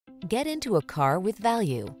Get into a car with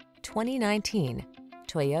value. 2019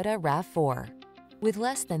 Toyota RAV4. With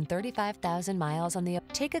less than 35,000 miles on the...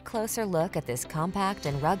 Take a closer look at this compact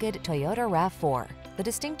and rugged Toyota RAV4, the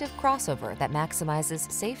distinctive crossover that maximizes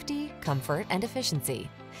safety, comfort, and efficiency.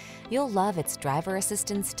 You'll love its driver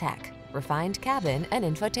assistance tech, refined cabin, and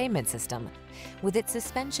infotainment system. With its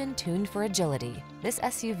suspension tuned for agility, this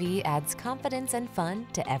SUV adds confidence and fun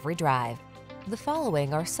to every drive. The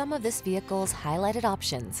following are some of this vehicle's highlighted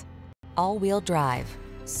options: all-wheel drive,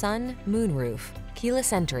 sun, moonroof,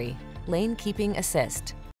 keyless entry, lane keeping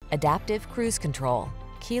assist, adaptive cruise control,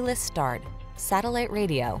 keyless start, satellite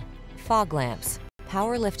radio, fog lamps,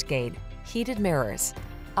 power liftgate, heated mirrors.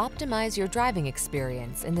 Optimize your driving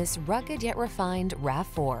experience in this rugged yet refined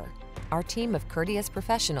RAV4. Our team of courteous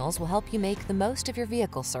professionals will help you make the most of your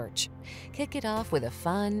vehicle search. Kick it off with a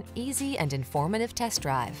fun, easy, and informative test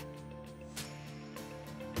drive.